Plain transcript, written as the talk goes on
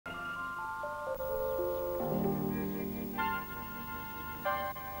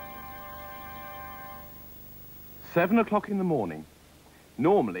7 o'clock in the morning.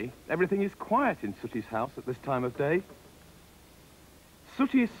 Normally, everything is quiet in Sooty's house at this time of day.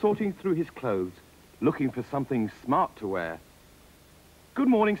 Sooty is sorting through his clothes, looking for something smart to wear. Good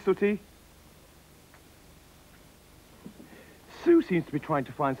morning, Sooty. Sue seems to be trying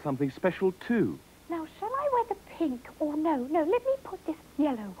to find something special too. Now, shall I wear the pink or no? No, let me put this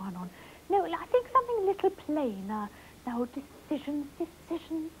yellow one on. No, I think something a little plainer. Now, decisions.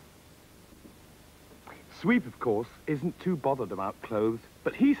 Sweep, of course, isn't too bothered about clothes,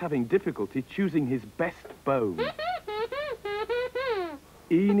 but he's having difficulty choosing his best bone.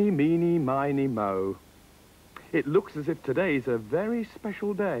 Eeny, meeny, miny, mo. It looks as if today's a very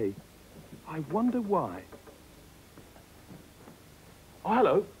special day. I wonder why. Oh,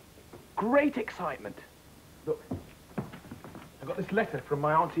 hello. Great excitement. Look, I got this letter from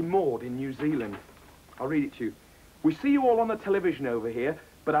my Auntie Maud in New Zealand. I'll read it to you. We see you all on the television over here,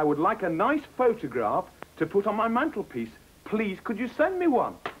 but I would like a nice photograph to put on my mantelpiece. Please, could you send me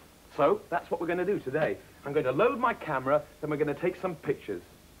one? So, that's what we're going to do today. I'm going to load my camera, then we're going to take some pictures.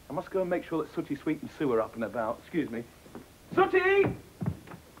 I must go and make sure that Sooty, Sweep and Sue are up and about. Excuse me. Sooty!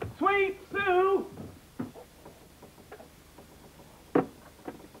 Sweep! Sue!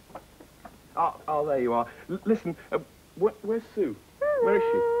 Oh, there you are. Listen, where's Sue? Where is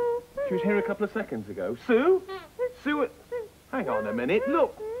she? She was here a couple of seconds ago. Sue? Sue, hang on a minute.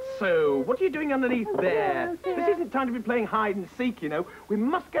 Look, Sue, what are you doing underneath there? This isn't time to be playing hide and seek, you know. We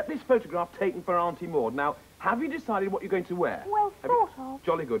must get this photograph taken for Auntie Maud. Now, have you decided what you're going to wear? Well, sort of.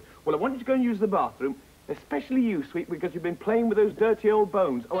 Jolly good. Well, I want you to go and use the bathroom, especially you, Sweet, because you've been playing with those dirty old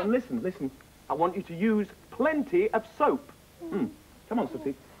bones. Oh, and listen. I want you to use plenty of soap. Come on,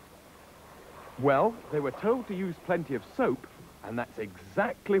 Sooty. Well, they were told to use plenty of soap, and that's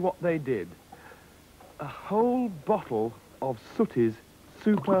exactly what they did. A whole bottle of Sooty's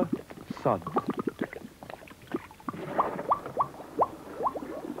Super Suds.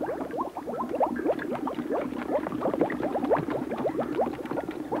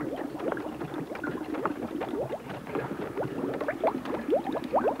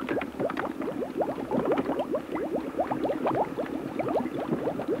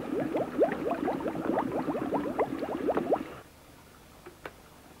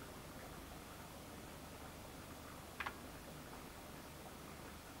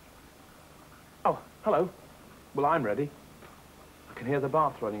 Oh, hello. Well, I'm ready. I can hear the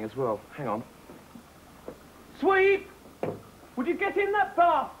bath running as well. Hang on. Sweep! Would you get in that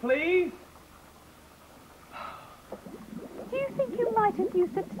bath, please? Do you think you might have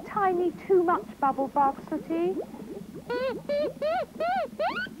used a tiny too much bubble bath, Sooty? Oh,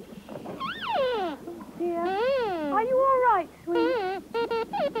 dear. Are you all right, Sweet?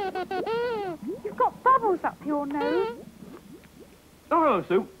 You've got bubbles up your nose. Oh, hello,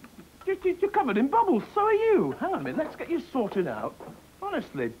 Sue. You're covered in bubbles, so are you. Hang on a minute, let's get you sorted out.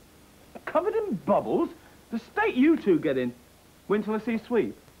 Honestly, covered in bubbles? The state you two get in. Wait until I see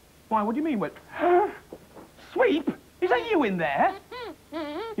Sweep. Why, what do you mean? What? Sweep? Is that you in there?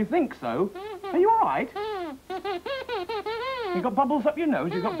 You think so? Are you all right? You've got bubbles up your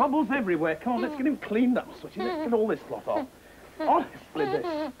nose, you've got bubbles everywhere. Come on, let's get him cleaned up, Switchy. Let's get all this lot off. Honestly,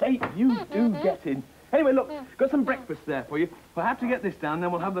 the state you do get in. Anyway, look, got some breakfast there for you. We'll have to get this down,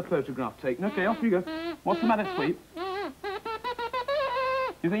 then we'll have the photograph taken. Okay, off you go. What's the matter, Sweep?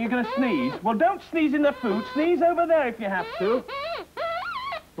 You think you're going to sneeze? Well, don't sneeze in the food. Sneeze over there if you have to.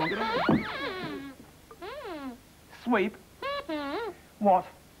 Go on, get over. Sweep. What?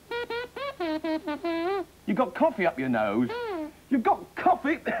 You've got coffee up your nose. You've got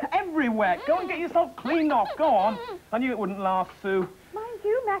coffee everywhere. Go and get yourself cleaned off. Go on. I knew it wouldn't last, Sue. Mind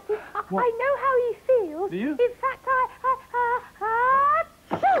you, Matthew, I know how he feels. Do you? In fact,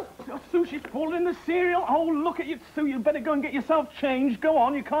 Oh, Sue, she's fallen in the cereal. Oh, look at you, Sue. You better go and get yourself changed. Go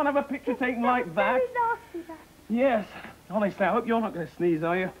on. You can't have a picture taken like that. Very nasty, that. Yes. Honestly, I hope you're not going to sneeze,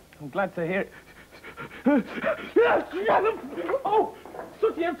 are you? I'm glad to hear it. Oh,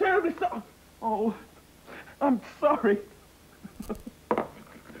 Sooty, I'm terribly sorry. Oh, I'm sorry.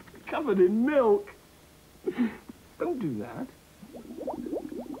 Covered in milk. Don't do that.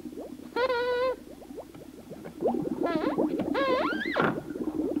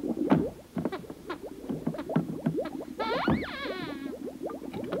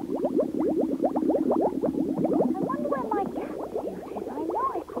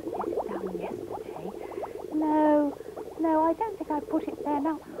 I don't think I put it there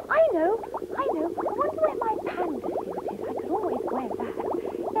now. I know. I wonder where my panda suit is. I could always wear that.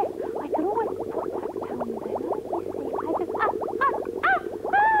 Yes, I could always put that down there. Let me see. I just...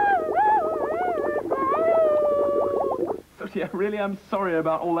 Sooty, I really am sorry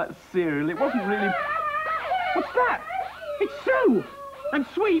about all that cereal. It wasn't really... What's that? It's Sue! And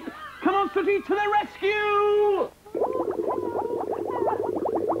Sweep! Come on, Sooty, to the rescue!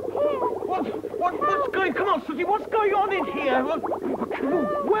 What's going... Come on, Sooty, what's going on in here?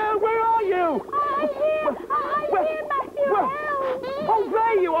 Where are you? I'm here, Matthew, help! Oh,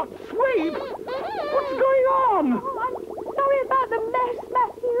 there you are! Sweep! What's going on? Oh, I'm sorry about the mess,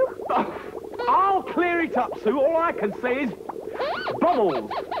 Matthew. Oh, I'll clear it up, Sue. All I can say is...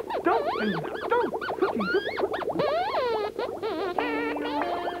 Bubbles! Don't do that. Don't.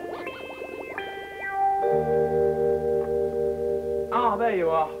 Ah, there you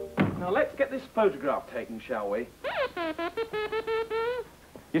are. Now, let's get this photograph taken, shall we?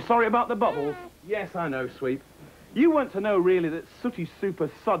 You're sorry about the bubbles? Yes, I know, Sweep. You weren't to know, really, that Sooty Super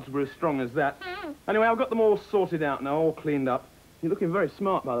Suds were as strong as that. Anyway, I've got them all sorted out now, all cleaned up. You're looking very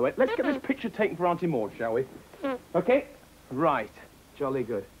smart, by the way. Let's get this picture taken for Auntie Maud, shall we? OK? Right. Jolly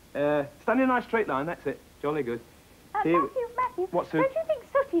good. Stand in a nice straight line, that's it. Jolly good. Matthew. What, Sue? Don't you think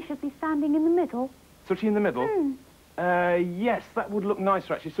Sooty should be standing in the middle? Sooty in the middle? Yes, that would look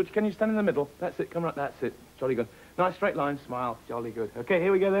nicer, actually. Sooty, can you stand in the middle? That's it, come right, that's it. Jolly good. Nice straight line, smile. Jolly good. OK,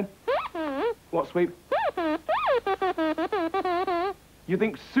 here we go, then. What, Sweep? You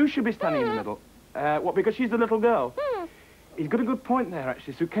think Sue should be standing in the middle? What, because she's the little girl? He's got a good point there,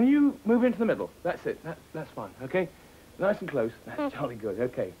 actually, Sue. Can you move into the middle? That's it. That's fine, OK? Nice and close. That's jolly good.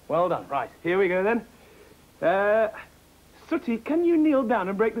 OK, well done. Right, here we go, then. Sooty, can you kneel down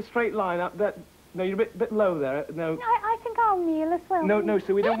and break the straight line up? No, you're a bit low there. No. I think I'll kneel as well. No,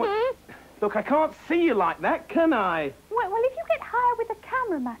 Sue, we don't want... Look, I can't see you like that, can I? Well, if you get higher with the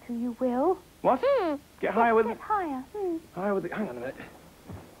camera, Matthew, you will. What? Get higher with... Get higher. Higher with the... Hang on a minute.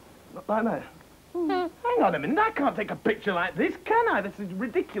 Not like that. Hang on a minute, I can't take a picture like this, can I? This is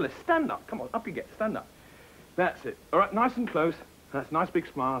ridiculous. Stand up. Come on, up you get. Stand up. That's it. All right, nice and close. That's a nice big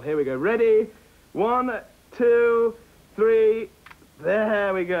smile. Here we go. Ready? 1, 2, 3.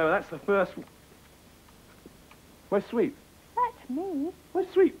 There we go. That's the first... Where's Sweep? That's me. Where's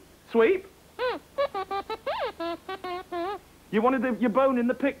Sweep? Sweep? You wanted your bone in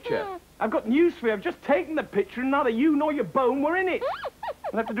the picture? I've got news for you. I've just taken the picture and neither you nor your bone were in it.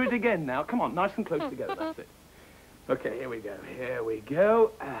 I'll have to do it again now. Come on, nice and close together. That's it. OK, here we go. Here we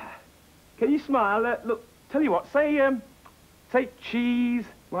go. Can you smile? Look, tell you what, say cheese,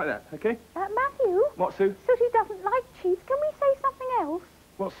 like that, OK? Matthew? What, Sue? Sooty doesn't like cheese. Can we say something else?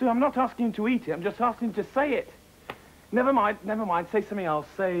 Well, Sue, I'm not asking him to eat it. I'm just asking him to say it. Never mind. Say something else.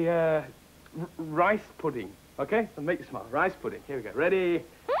 Say, rice pudding, OK? I'll make you smile. Rice pudding. Here we go. Ready?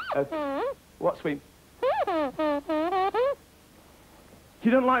 What, Sweep? You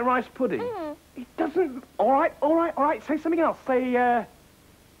don't like rice pudding? It doesn't... All right. Say something else. Say,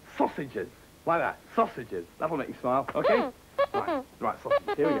 sausages. Like that. Sausages. That'll make you smile, OK? Right,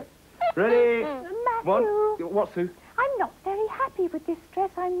 sausages. Here we go. Ready? Matthew. What, Sue? I'm not very happy with this dress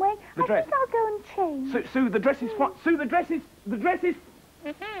I'm wearing. The dress? I think I'll go and change. Sue, the dress is... Sue, the dress is...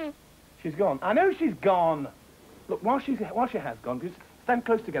 She's gone. I know she's gone. Look, while she has gone, just stand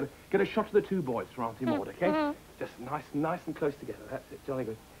close together. Get a shot of the two boys for Auntie Maud, OK? Just nice and close together. That's it. Jolly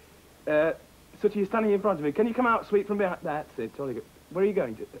good. Sooty, you're standing in front of me. Can you come out, Sweep, from behind? That's it. Jolly good. Where are you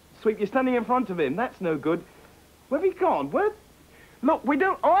going to? Sweep, you're standing in front of him. That's no good. Where have you gone? Where? Look, we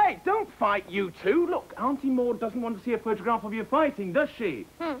don't... All right, don't fight, you two. Look, Auntie Maud doesn't want to see a photograph of you fighting, does she?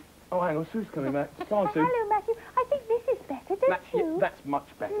 Oh, hang on. Sue's coming back. Come on, Sue. Hello, Matthew. I think this is better, don't you? That's much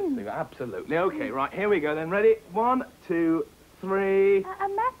better, Sue. Absolutely. OK, right. Here we go, then. Ready? 1, 2, 3...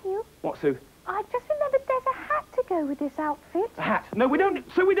 Matthew? What, Sue? I just remembered there's a hat to go with this outfit. A hat? No, we don't...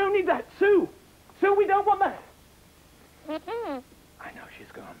 Sue, we don't need that. Sue, we don't want that. I know,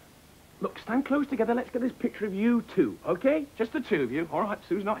 she's gone. Look, stand close together. Let's get this picture of you two, OK? Just the two of you. All right,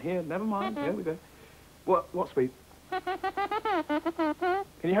 Sue's not here. Never mind. Here we go. What, Sweep? Can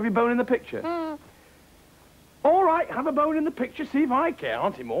you have your bone in the picture? All right, have a bone in the picture. See if I care.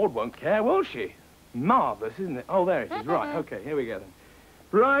 Auntie Maud won't care, will she? Marvellous, isn't it? Oh, there it is. Right, OK, here we go, then.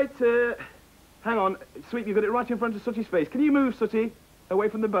 Right, hang on. Sweep, you've got it right in front of Sooty's face. Can you move, Sooty? Away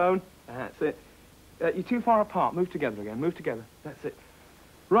from the bone. That's it. You're too far apart. Move together again. Move together. That's it.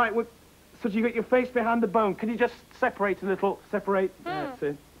 Right, Sooty, you've got your face behind the bone. Can you just separate a little? Separate. That's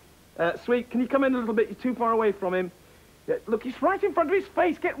it. Sweep, can you come in a little bit? You're too far away from him. Look, he's right in front of his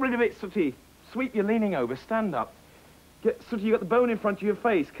face. Get rid of it, Sooty. Sweep, you're leaning over. Stand up. Sooty, you've got the bone in front of your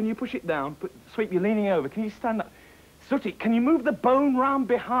face. Can you push it down? Sweep, you're leaning over. Can you stand up? Sooty, can you move the bone round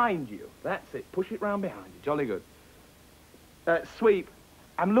behind you? That's it. Push it round behind you. Jolly good. Sweep,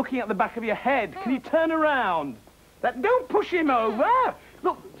 I'm looking at the back of your head. Can you turn around? Don't push him over.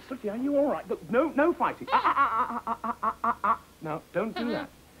 Look, Sooty, are you all right? Look, no fighting. No, don't do that.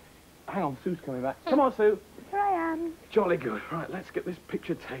 Hang on, Sue's coming back. Come on, Sue. Here I am. Jolly good. Right, let's get this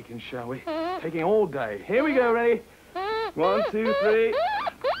picture taken, shall we? Taking all day. Here we go, ready? 1, 2, 3.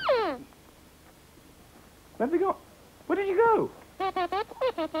 Where have you got? Where did you go?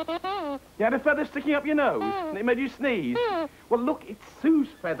 You had a feather sticking up your nose, and it made you sneeze. Well, look, it's Sue's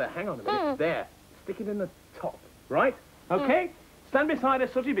feather. Hang on a minute. There. Stick it in the top, right? Okay? Stand beside her,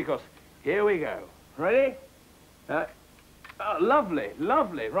 Sooty, because here we go. Ready? Oh, lovely,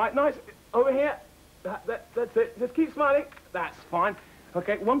 lovely. Right, nice. Over here. That's it. Just keep smiling. That's fine.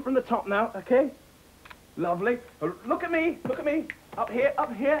 Okay, one from the top now, okay? Lovely. Look at me. Look at me. Up here,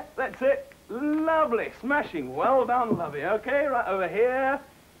 up here. That's it. Lovely. Smashing. Well done, lovely. Okay, right over here.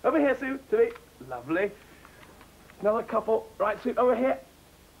 Over here, Sue. To me. Lovely. Another couple. Right, Sue, over here.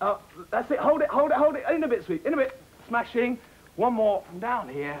 That's it. Hold it, hold it, hold it. In a bit, sweet. In a bit. Smashing. One more from down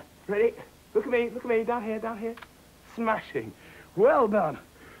here. Ready? Look at me. Look at me. Down here, down here. Smashing. Well done.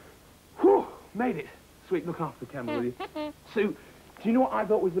 Whew. Made it. Sweet, look after the camera, will you? Sue, do you know what I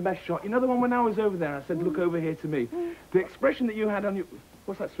thought was the best shot? You know the one when I was over there, I said, look over here to me. The expression that you had on your...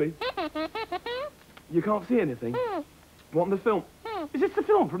 What's that, Sweet? You can't see anything? What, on the film? Is this the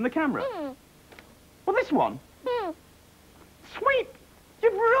film from the camera? Well, this one? Sweet,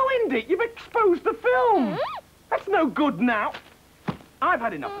 you've ruined it. You've exposed the film. That's no good now. I've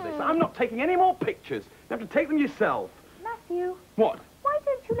had enough of this. I'm not taking any more pictures. You have to take them yourself. Matthew. What? Why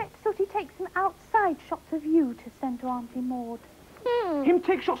don't you let Sooty take some outside shots of you to send to Auntie Maud? Him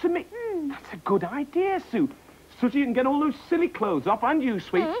take shots of me? That's a good idea, Sue. Sooty, you can get all those silly clothes off, and you,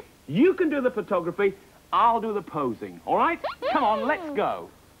 Sweet. You can do the photography, I'll do the posing, all right? Come on, let's go.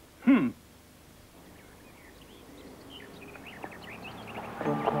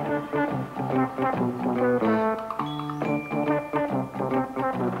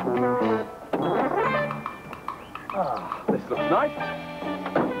 This looks nice.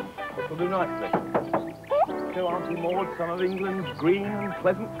 This will do nicely. To Auntie Maud, some of England's green and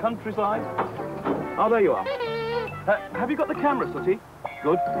pleasant countryside. Oh, there you are. Have you got the camera, Sooty?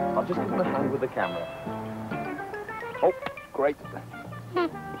 Good. I'll just give him a hand with the camera. Oh, great.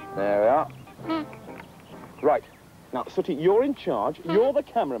 There we are. Right. Now, Sooty, you're in charge. You're the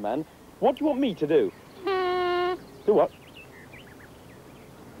cameraman. What do you want me to do? Do what?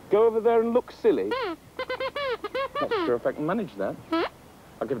 Go over there and look silly? Not sure if I can manage that.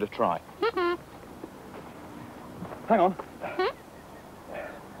 I'll give it a try. Hang on.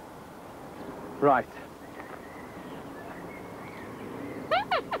 Right.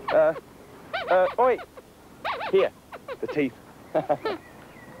 Oi! Here, the teeth.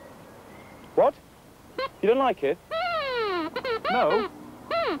 What? You don't like it? No?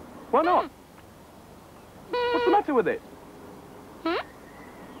 Why not? What's the matter with it?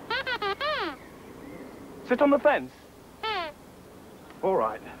 Sit on the fence? All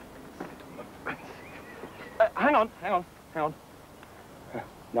right. Hang on, hang on, hang on.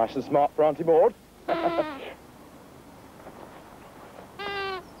 Nice and smart for Auntie Maud.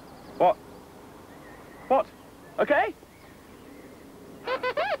 What? What? Okay?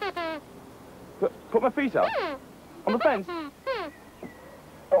 Put my feet up? On the fence?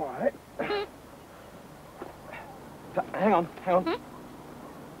 All right. Hang on, hang on.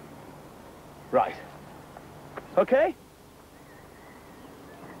 Right. Okay?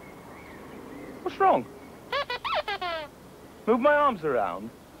 What's wrong? Move my arms around.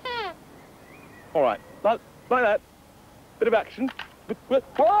 All right, like that. Bit of action.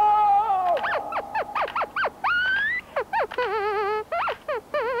 Whoa!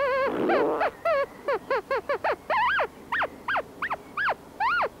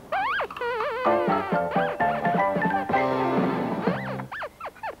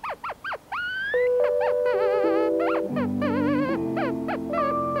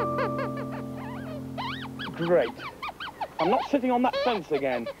 Great. I'm not sitting on that fence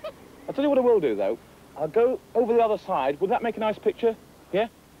again. I'll tell you what I will do, though. I'll go over the other side. Would that make a nice picture? Yeah?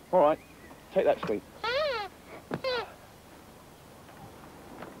 All right. Take that, Sweet.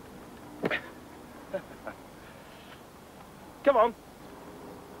 Come on.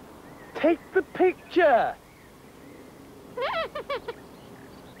 Take the picture.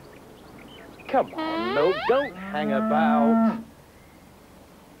 Come on, no, don't hang about.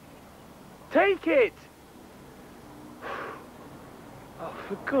 Take it. Oh,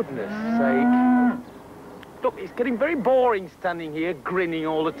 for goodness sake. Look, it's getting very boring standing here grinning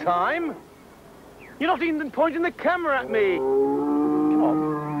all the time. You're not even pointing the camera at me. Come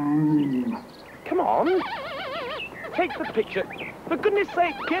on. Come on. Take the picture. For goodness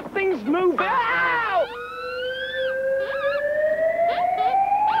sake, get things moving. Ow!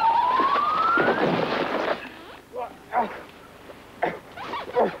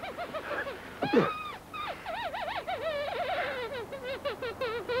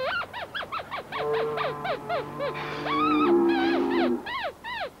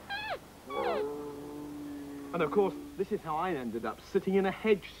 And of course, this is how I ended up, sitting in a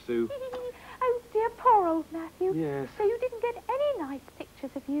hedge, Sue. Oh, dear, poor old Matthew. Yes. So you didn't get any nice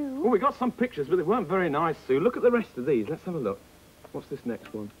pictures of you? Well, we got some pictures, but they weren't very nice, Sue. Look at the rest of these. Let's have a look. What's this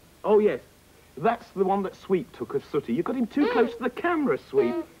next one? Oh, yes. That's the one that Sweep took of Sooty. You got him too close to the camera,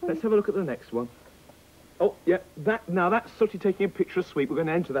 Sweep. Let's have a look at the next one. Oh, yeah, now that's Sooty taking a picture of Sweep. We're going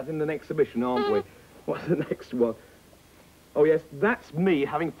to enter that in the next exhibition, aren't we? What's the next one? Oh, yes, that's me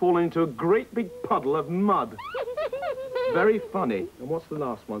having fallen into a great big puddle of mud. Very funny. And what's the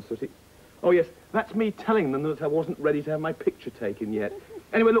last one, Sooty? Oh, yes, that's me telling them that I wasn't ready to have my picture taken yet.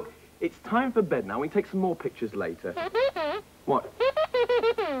 Anyway, look, it's time for bed now. We can take some more pictures later. What?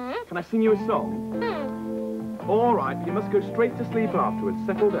 Can I sing you a song? All right, but you must go straight to sleep afterwards.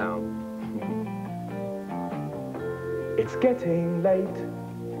 Settle down. It's getting late.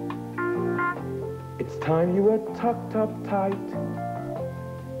 It's time you were tucked up tight.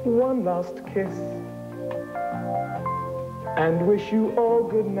 One last kiss. And wish you all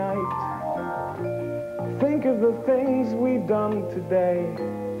good night. Think of the things we've done today.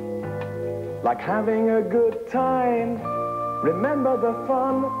 Like having a good time. Remember the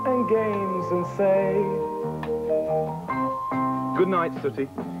fun and games and say good night, Sooty.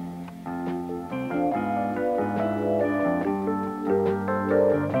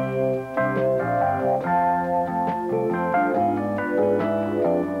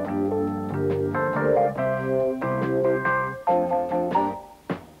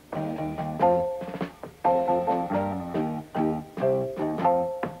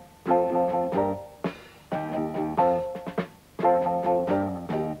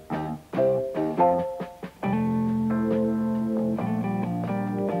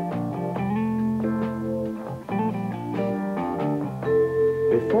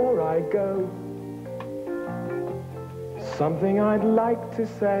 Before I go, something I'd like to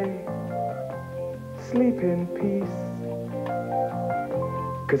say. Sleep in peace,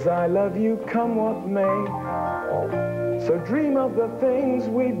 'cause I love you come what may. So dream of the things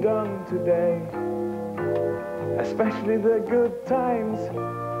we've done today, especially the good times.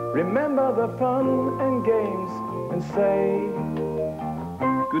 Remember the fun and games and say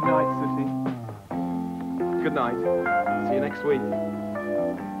good night, Sooty. Good night. See you next week.